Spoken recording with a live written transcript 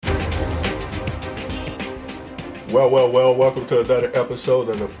Well, welcome to another episode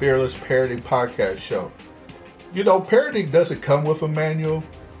of the Fearless Parenting Podcast Show. You know, parenting doesn't come with a manual.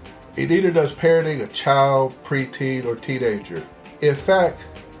 It neither does parenting a child, preteen, or teenager. In fact,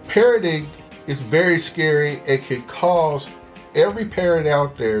 parenting is very scary and can cause every parent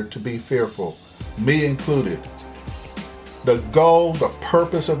out there to be fearful, me included. The goal, the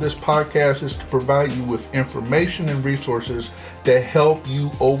purpose of this podcast is to provide you with information and resources that help you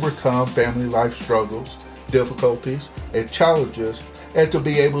overcome family life struggles, difficulties, and challenges, and to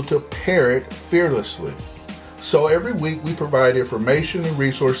be able to parent fearlessly. So every week we provide information and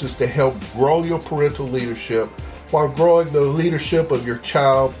resources to help grow your parental leadership while growing the leadership of your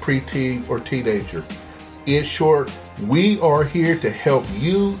child, preteen, or teenager. In short, we are here to help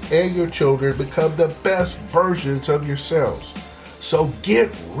you and your children become the best versions of yourselves. So get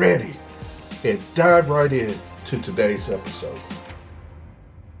ready and dive right in to today's episode.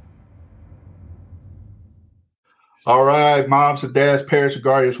 All right, moms and dads, parents and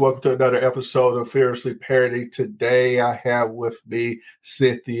guardians, welcome to another episode of Fearlessly Parenting. Today I have with me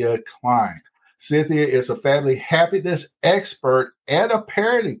Cynthia Klein. Cynthia is a family happiness expert and a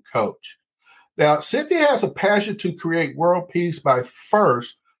parenting coach. Now, Cynthia has a passion to create world peace by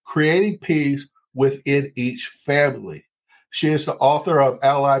first creating peace within each family. She is the author of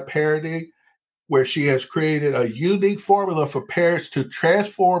Ally Parenting, where she has created a unique formula for parents to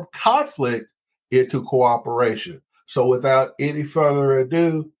transform conflict into cooperation. So without any further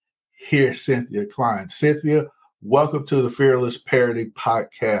ado, here's Cynthia Klein. Cynthia, welcome to the Fearless Parenting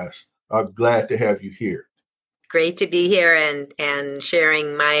Podcast. I'm glad to have you here. Great to be here and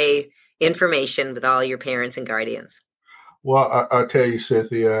sharing my information with all your parents and guardians. Well, I'll tell you,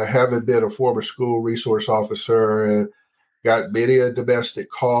 Cynthia, having been a former school resource officer and got many a domestic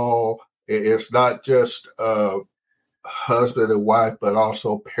call, it's not just husband and wife, but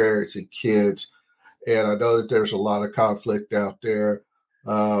also parents and kids. And I know that there's a lot of conflict out there.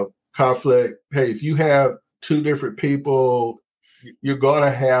 Conflict, hey, if you have two different people, you're going to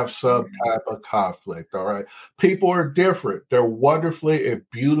have some type of conflict, all right? People are different. They're wonderfully and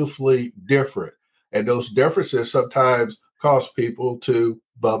beautifully different. And those differences sometimes cause people to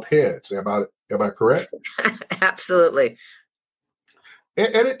bump heads. Am I correct? Absolutely.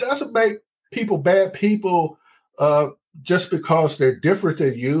 And it doesn't make people bad people just because they're different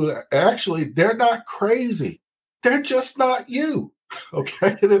than you. Actually, they're not crazy. They're just not you.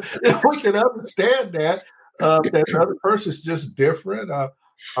 Okay? If we can understand that the other person's just different. I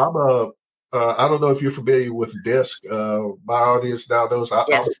don't know if you're familiar with DISC. My audience now knows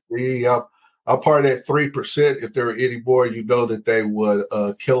Yes. I'm part of that 3%. If there were any more, you know that they would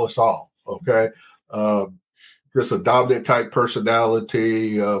kill us all. Okay? Just a dominant type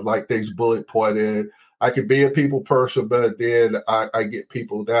personality, like things bullet pointed. I can be a people person, but then I get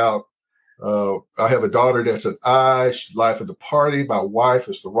people down. I have a daughter that's an I. She's life of the party. My wife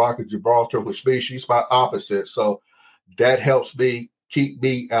is the Rock of Gibraltar, which means she's my opposite. So that helps me keep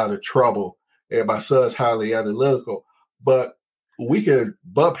me out of trouble. And my son's highly analytical. But we can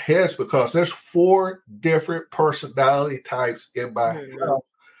bump heads because there's 4 different personality types in my house.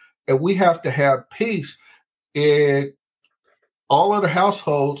 And we have to have peace. And all other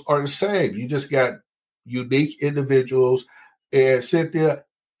households are the same. You just got unique individuals. And Cynthia,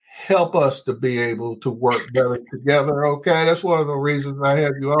 help us to be able to work better together, okay? That's one of the reasons I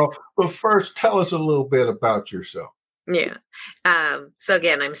have you on. But first, tell us a little bit about yourself. Yeah. So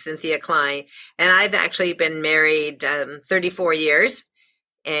again, I'm Cynthia Klein, and I've actually been married 34 years,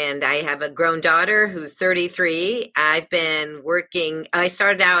 and I have a grown daughter who's 33. I've been working. I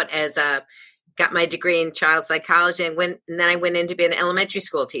started out as got my degree in child psychology, and then I went in to be an elementary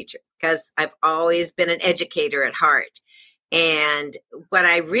school teacher because I've always been an educator at heart. And what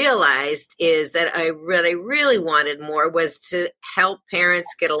I realized is that what I really wanted more was to help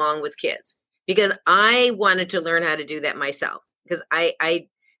parents get along with kids, because I wanted to learn how to do that myself, because I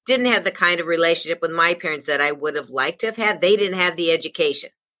didn't have the kind of relationship with my parents that I would have liked to have had. They didn't have the education.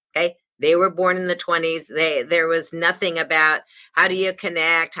 Okay. They were born in the 1920s. There was nothing about how do you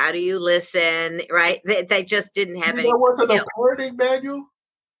connect? How do you listen? Right. They just didn't have any. There wasn't a parenting manual?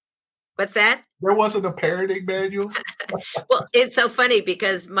 What's that? There wasn't a parenting manual? Well, it's so funny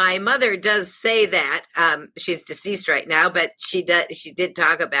because my mother does say that. She's deceased right now, but she did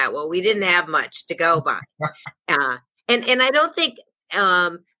talk about, well, we didn't have much to go by. And I don't think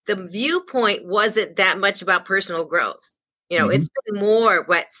the viewpoint wasn't that much about personal growth. You know, It's been more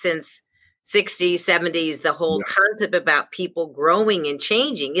since 60s, 70s, the whole concept about people growing and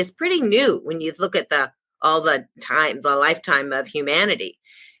changing is pretty new when you look at the lifetime of humanity.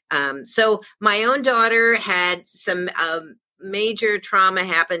 So my own daughter had some major trauma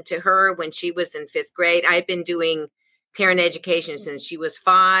happened to her when she was in 5th grade. I've been doing parent education since she was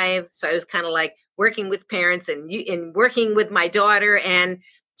 5. So I was kind of like working with parents and working with my daughter. And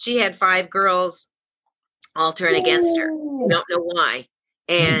she had 5 girls all turn against her. Don't know why.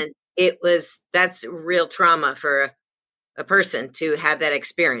 And that's real trauma for a person to have that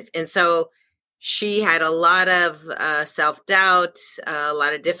experience. And so she had a lot of self-doubt, a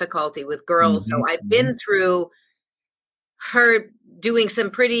lot of difficulty with girls. So I've been through her doing some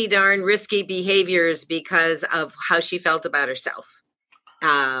pretty darn risky behaviors because of how she felt about herself.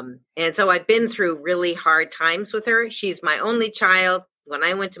 And so I've been through really hard times with her. She's my only child. When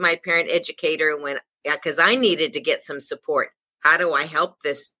I went to my parent educator, because I needed to get some support. How do I help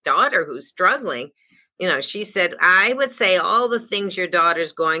this daughter who's struggling? She said, I would say all the things your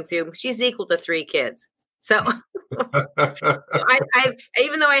daughter's going through, she's equal to 3 kids. So I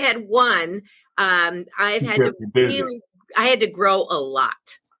even though I had one, I've had I had to grow a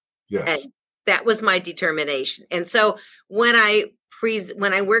lot. Yes. And that was my determination. And so when I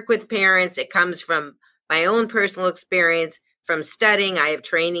work with parents, it comes from my own personal experience, from studying. I have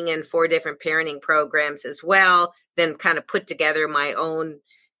training in 4 different parenting programs as well, then kind of put together my own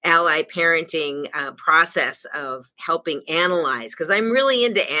ally parenting process of helping analyze, because I'm really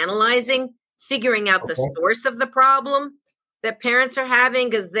into analyzing, figuring out the source of the problem that parents are having,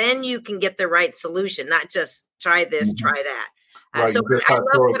 because then you can get the right solution, not just try this, try that. Right, So I love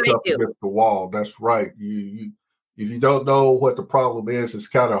what I do. Against the wall. That's right. You if you don't know what the problem is, it's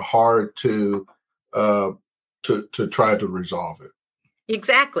kind of hard to try to resolve it.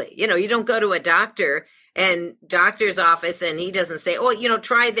 Exactly. You don't go to a doctor's office and he doesn't say, oh,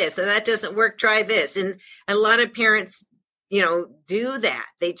 try this, and that doesn't work, try this. And a lot of parents, do that.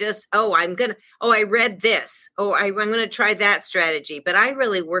 They just, I read this. I'm going to try that strategy. But I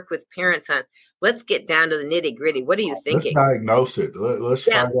really work with parents on, let's get down to the nitty gritty. What are you thinking? Let's diagnose it. Let's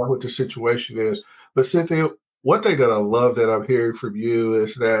find out what the situation is. But Cynthia, one thing that I love that I'm hearing from you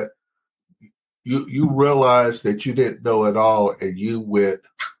is that you realize that you didn't know it all and you went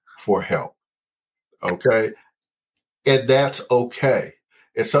for help. Okay. And that's okay.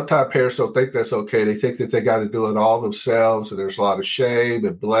 And sometimes parents don't think that's okay. They think that they got to do it all themselves. And there's a lot of shame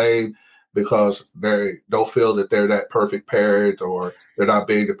and blame because they don't feel that they're that perfect parent or they're not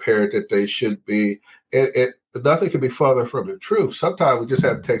being the parent that they should be. And nothing can be further from the truth. Sometimes we just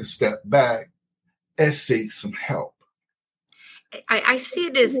have to take a step back and seek some help. I see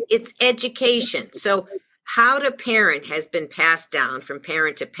it as it's education. So how to parent has been passed down from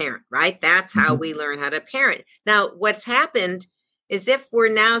parent to parent, right? That's how we learn how to parent. Now, what's happened is if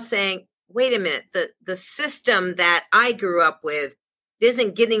we're now saying, wait a minute, the system that I grew up with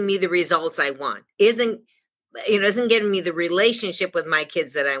isn't getting me the results I want, isn't getting me the relationship with my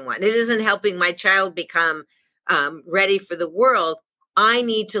kids that I want. It isn't helping my child become ready for the world. I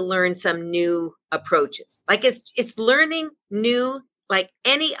need to learn some new approaches. Like it's learning new, like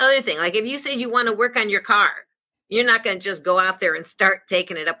any other thing. Like if you said you want to work on your car, you're not going to just go out there and start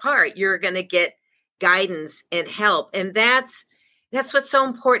taking it apart. You're going to get guidance and help. And that's what's so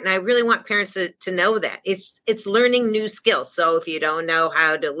important. I really want parents to know that. It's learning new skills. So if you don't know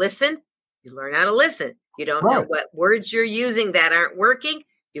how to listen, you learn how to listen. You don't know what words you're using that aren't working,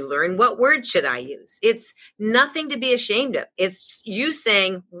 you learn what words should I use. It's nothing to be ashamed of. It's you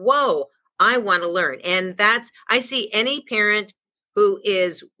saying, whoa, I want to learn. And I see any parent who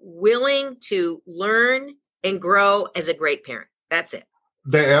is willing to learn and grow as a great parent. That's it.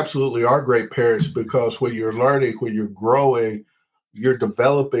 They absolutely are great parents because when you're learning, when you're growing, you're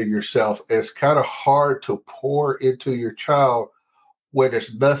developing yourself. It's kind of hard to pour into your child when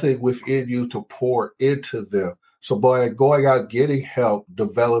there's nothing within you to pour into them. So by going out, getting help,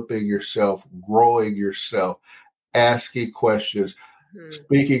 developing yourself, growing yourself, asking questions,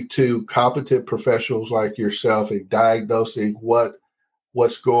 speaking to competent professionals like yourself and diagnosing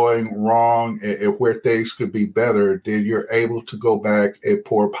what's going wrong and where things could be better, then you're able to go back and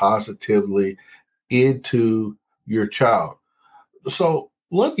pour positively into your child. So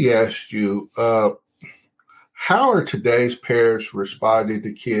let me ask you, how are today's parents responding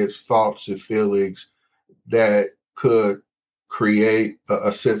to kids' thoughts and feelings that could create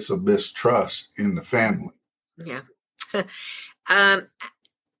a sense of mistrust in the family? Yeah. And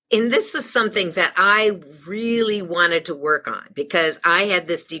this was something that I really wanted to work on because I had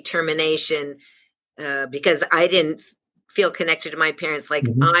this determination because I didn't feel connected to my parents. Like,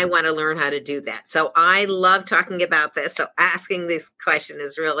 I want to learn how to do that. So I love talking about this. So asking this question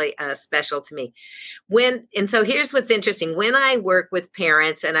is really special to me. So here's what's interesting. When I work with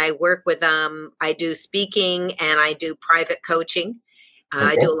parents and I work with I do speaking and I do private coaching.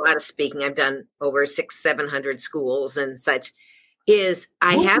 I Okay. do a lot of speaking. I've done over 700 schools and such. Is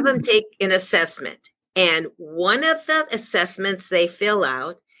I have them Ooh. take an assessment. And one of the assessments they fill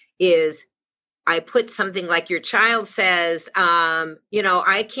out is I put something like your child says,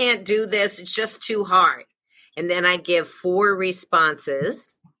 I can't do this. It's just too hard. And then I give 4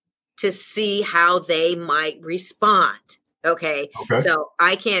 responses to see how they might respond. Okay. Okay. So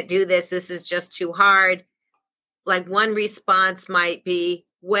I can't do this. This is just too hard. Like one response might be,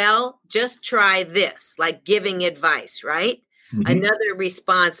 well, just try this, like giving advice, right? Hmm. Another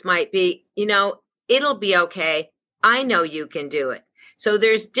response might be, it'll be okay. I know you can do it. So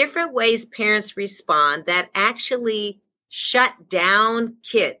there's different ways parents respond that actually shut down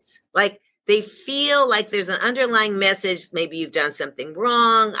kids. Like they feel like there's an underlying message. Maybe you've done something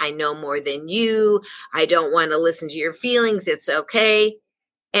wrong. I know more than you. I don't want to listen to your feelings. It's okay.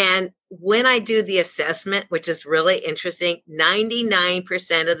 And when I do the assessment, which is really interesting,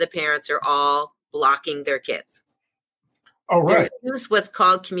 99% of the parents are all blocking their kids. All They right. use what's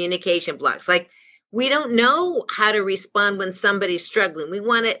called communication blocks. Like we don't know how to respond when somebody's struggling. We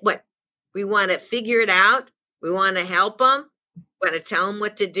want to We want to figure it out. We want to help them. We want to tell them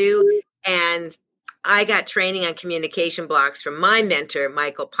what to do. And I got training on communication blocks from my mentor,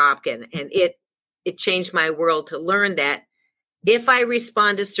 Michael Popkin, and it changed my world to learn that if I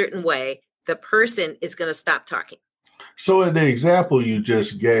respond a certain way, the person is going to stop talking. So, in the example you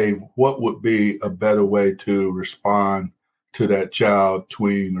just gave, what would be a better way to respond to that child,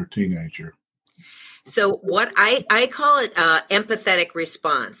 tween, or teenager? So what I call it empathetic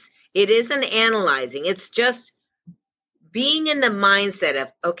response. It isn't analyzing. It's just being in the mindset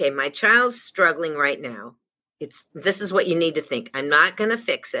of, okay, my child's struggling right now. This is what you need to think. I'm not going to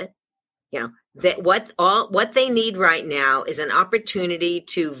fix it. That what they need right now is an opportunity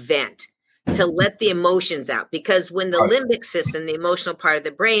to vent, to let the emotions out. Because when the limbic system, the emotional part of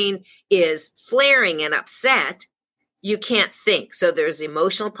the brain, is flaring and upset, you can't think. So there's the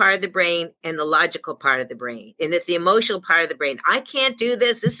emotional part of the brain and the logical part of the brain. And if the emotional part of the brain, I can't do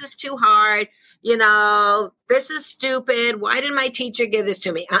this. This is too hard. This is stupid. Why did my teacher give this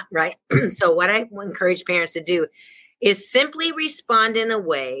to me? Right. So what I encourage parents to do is simply respond in a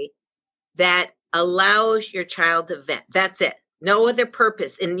way that allows your child to vent. That's it. No other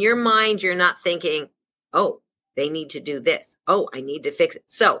purpose. In your mind, you're not thinking, oh, they need to do this. Oh, I need to fix it.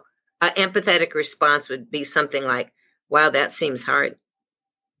 So an empathetic response would be something like, wow, that seems hard.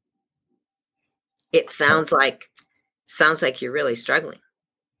 It sounds like you're really struggling.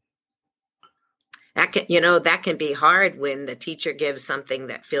 That can be hard when the teacher gives something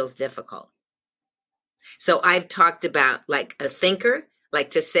that feels difficult. So I've talked about like a thinker,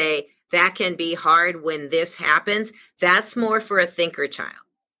 like to say that can be hard when this happens. That's more for a thinker child,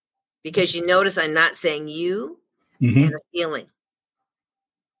 because you notice I'm not saying you and a feeling.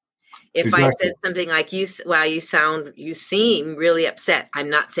 If Exactly. I said something like you seem really upset, I'm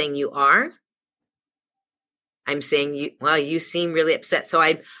not saying you are. I'm saying you seem really upset. So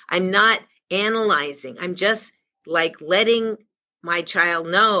I'm not analyzing. I'm just like letting my child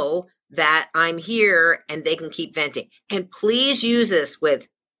know that I'm here and they can keep venting. And please use this with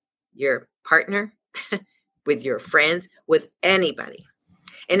your partner, with your friends, with anybody.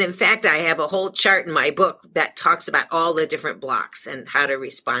 And in fact, I have a whole chart in my book that talks about all the different blocks and how to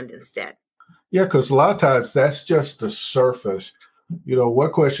respond instead. Yeah, because a lot of times that's just the surface.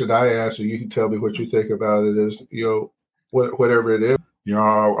 One question I ask, and you can tell me what you think about it, is, whatever it is,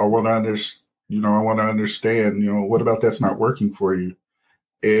 I want to understand, what about that's not working for you?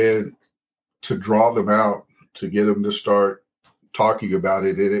 And to draw them out, to get them to start talking about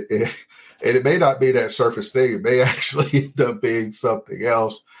it. And it may not be that surface thing. It may actually end up being something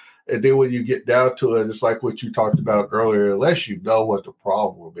else. And then when you get down to it, it's like what you talked about earlier, unless you know what the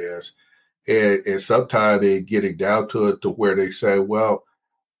problem is. And sometimes they're getting down to it to where they say, well,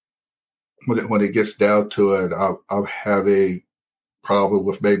 when it gets down to it, I'm having problem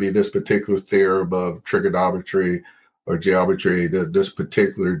with maybe this particular theorem of trigonometry or geometry, this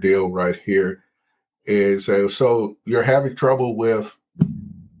particular deal right here. And so you're having trouble with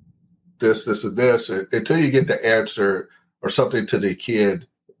this, and this, until you get the answer or something to the kid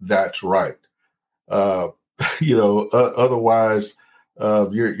that's right. Otherwise,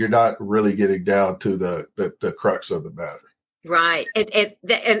 you're not really getting down to the crux of the matter. Right. And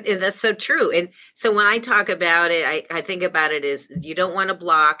that's so true. And so when I talk about it, I think about it as you don't want to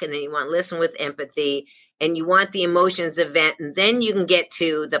block, and then you want to listen with empathy, and you want the emotions to vent, and then you can get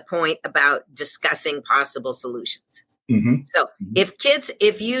to the point about discussing possible solutions. Mm-hmm. So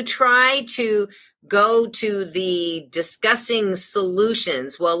if you try to go to the discussing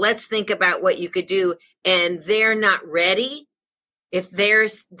solutions, well, let's think about what you could do, and they're not ready, if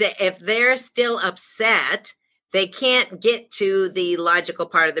they're still upset, they can't get to the logical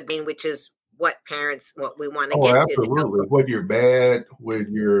part of the brain, which is what we want to Oh, get absolutely. When you're mad, when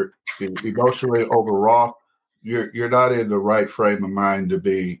you're emotionally overwrought, you're not in the right frame of mind to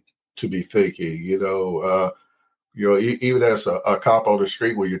be thinking. Even as a cop on the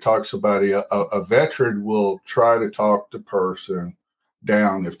street, when you talk to somebody, a veteran will try to talk the person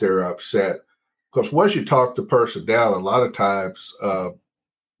down if they're upset. Because once you talk the person down, a lot of times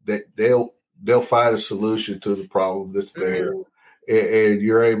they'll find a solution to the problem that's there, and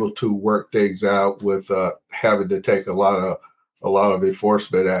you're able to work things out with having to take a lot of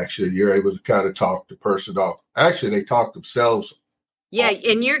enforcement action. You're able to kind of talk the person off. Actually, they talk themselves. Yeah,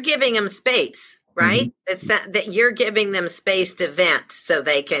 and you're giving them space, right? Mm-hmm. That you're giving them space to vent, so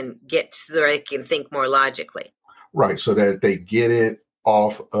they can think more logically. Right, so that they get it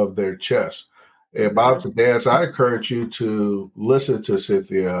off of their chest. And moms and dads, I encourage you to listen to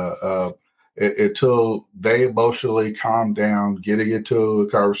Cynthia until they emotionally calm down, getting into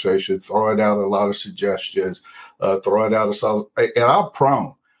a conversation, throwing out a lot of suggestions, throwing out and I'm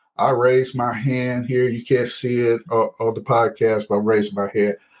prone. I raise my hand here. You can't see it on the podcast, but I'm raising my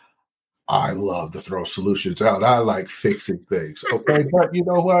hand. I love to throw solutions out. I like fixing things. Okay, but you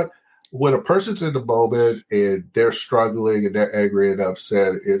know what? When a person's in the moment and they're struggling and they're angry and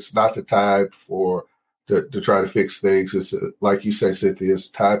upset, it's not the time to try to fix things. It's like you say, Cynthia, it's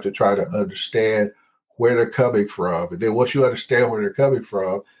time to try to understand where they're coming from. And then once you understand where they're coming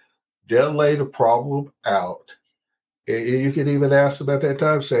from, they'll lay the problem out. And you can even ask them at that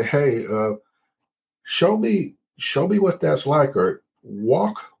time, say, hey, show me what that's like, or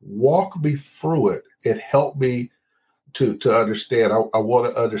walk me through it and help me to understand. I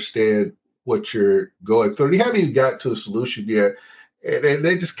want to understand what you're going through. You haven't even got to a solution yet, and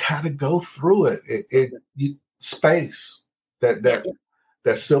they just kind of go through it. Space, that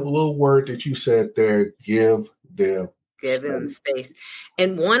simple little word that you said there, give them space.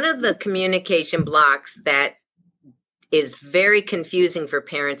 And one of the communication blocks that is very confusing for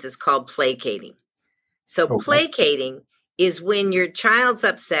parents is called placating. So placating is when your child's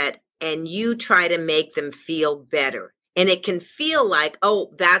upset and you try to make them feel better. And it can feel like,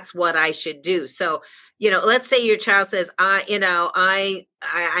 oh, that's what I should do. So, let's say your child says, I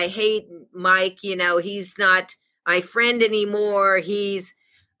hate Mike, he's not my friend anymore. He's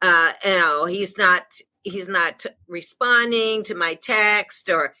he's not responding to my text,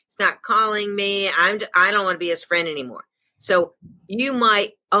 or he's not calling me. I don't want to be his friend anymore. So you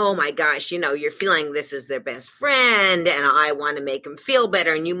might, oh my gosh, you're feeling this is their best friend and I want to make them feel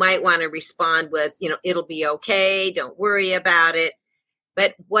better. And you might want to respond with, it'll be okay. Don't worry about it.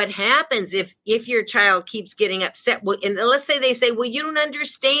 But what happens if your child keeps getting upset? Well, and let's say they say, well, you don't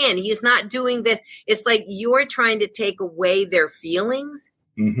understand. He's not doing this. It's like you're trying to take away their feelings.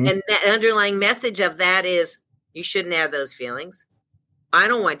 Mm-hmm. And the underlying message of that is you shouldn't have those feelings. I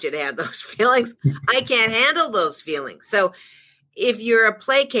don't want you to have those feelings. I can't handle those feelings. So if you're a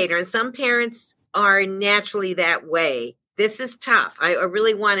placater, and some parents are naturally that way, this is tough. I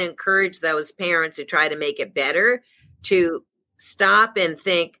really want to encourage those parents who try to make it better to stop and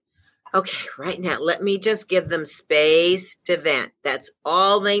think, okay, right now, let me just give them space to vent. That's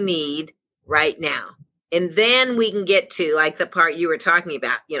all they need right now. And then we can get to like the part you were talking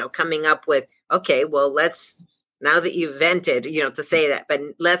about, coming up with, okay, well, now that you've vented, to say that, but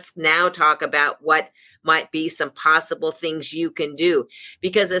let's now talk about what might be some possible things you can do,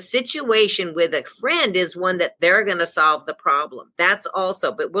 because a situation with a friend is one that they're going to solve the problem. That's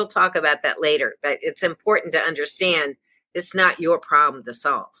also, but we'll talk about that later, but it's important to understand it's not your problem to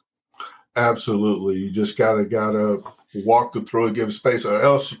solve. Absolutely. You just gotta walk them through and give space, or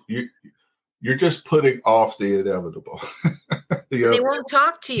else you're just putting off the inevitable. They won't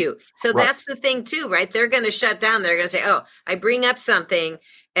talk to you. So right. That's the thing too, right? They're going to shut down. They're going to say, oh, I bring up something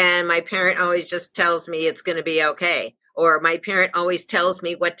and my parent always just tells me it's going to be okay. Or my parent always tells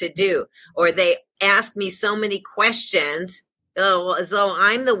me what to do. Or they ask me so many questions as though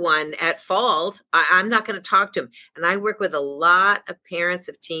I'm the one at fault. I'm not going to talk to them. And I work with a lot of parents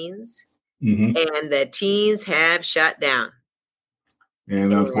of teens, mm-hmm. and the teens have shut down.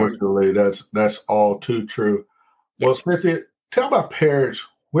 And unfortunately, that's all too true. Yep. Well, Cynthia, tell my parents,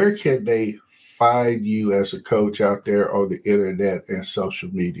 where can they find you as a coach out there on the internet and social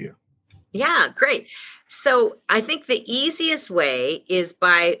media? Yeah, great. So I think the easiest way is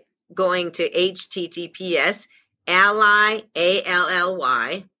by going to https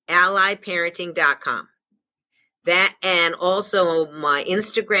allyparenting.com. That, and also my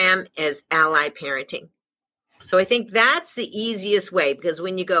Instagram is Ally Parenting. So I think that's the easiest way, because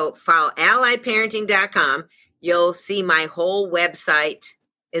when you go follow allyparenting.com, you'll see my whole website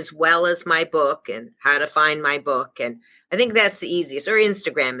as well as my book and how to find my book. And I think that's the easiest. Or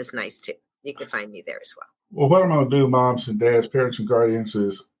Instagram is nice too. You can find me there as well. Well, what I'm going to do, moms and dads, parents and guardians,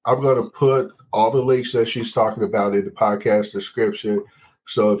 is I'm going to put all the links that she's talking about in the podcast description.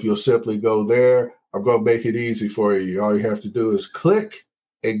 So if you'll simply go there, I'm going to make it easy for you. All you have to do is click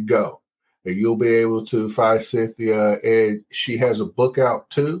and go. And you'll be able to find Cynthia. And she has a book out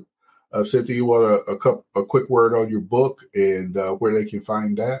too. Cynthia, you want a quick word on your book and where they can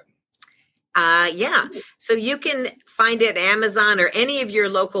find that? Yeah. So you can find it at Amazon or any of your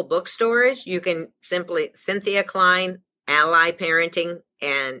local bookstores. You can simply Cynthia Klein, Ally Parenting,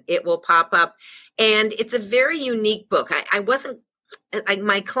 and it will pop up. And it's a very unique book.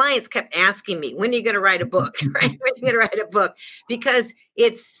 My clients kept asking me, when are you going to write a book? Right? When are you going to write a book? Because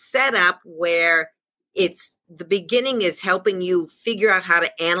it's set up where the beginning is helping you figure out how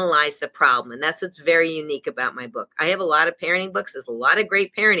to analyze the problem. And that's what's very unique about my book. I have a lot of parenting books. There's a lot of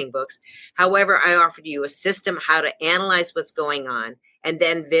great parenting books. However, I offered you a system how to analyze what's going on, and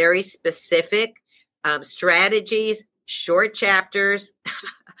then very specific strategies, short chapters.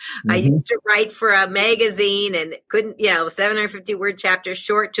 I used to write for a magazine and couldn't, 750 word chapters,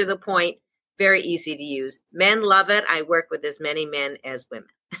 short to the point, very easy to use. Men love it. I work with as many men as women.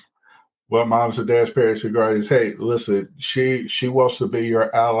 Well, moms and dads, parents and guardians, hey, listen, she wants to be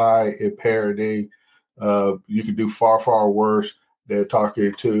your ally in parenting. You can do far, far worse than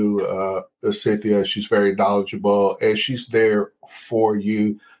talking to Cynthia. She's very knowledgeable, and she's there for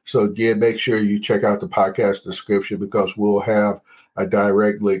you. So, again, make sure you check out the podcast description, because we'll have a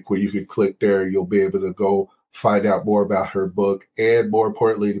direct link where you can click there. You'll be able to go find out more about her book, and more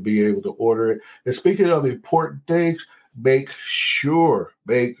importantly, to be able to order it. And speaking of important things, make sure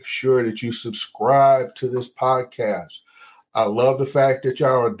that you subscribe to this podcast. I love the fact that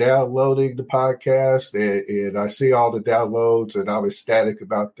y'all are downloading the podcast, and I see all the downloads, and I'm ecstatic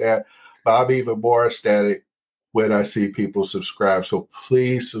about that. But I'm even more ecstatic when I see people subscribe. So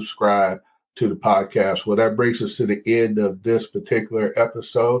please subscribe to the podcast. Well, that brings us to the end of this particular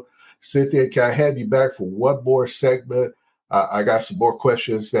episode. Cynthia, can I have you back for one more segment? I got some more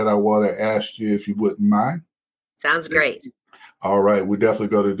questions that I want to ask you, if you wouldn't mind. Sounds great. All right. We're definitely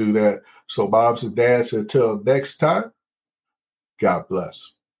going to do that. So, moms and dads, until next time, God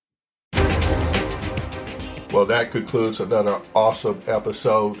bless. Well, that concludes another awesome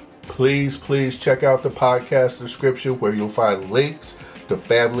episode. Please check out the podcast description, where you'll find links to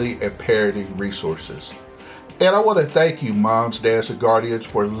family and parenting resources. And I want to thank you, moms, dads, and guardians,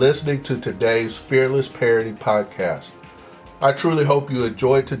 for listening to today's Fearless Parenting Podcast. I truly hope you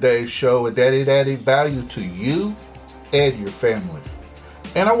enjoyed today's show and that it added value to you and your family.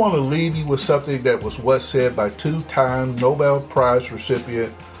 And I want to leave you with something that was once said by two-time Nobel Prize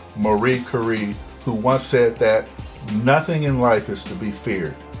recipient Marie Curie, who once said that nothing in life is to be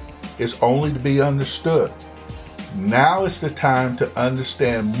feared. It's only to be understood. Now is the time to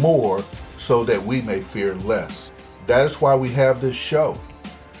understand more so that we may fear less. That is why we have this show,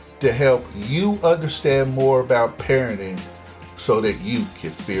 to help you understand more about parenting so that you can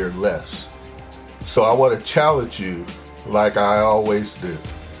fear less. So I want to challenge you, like I always do,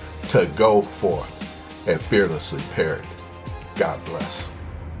 to go forth and fearlessly parent. God bless.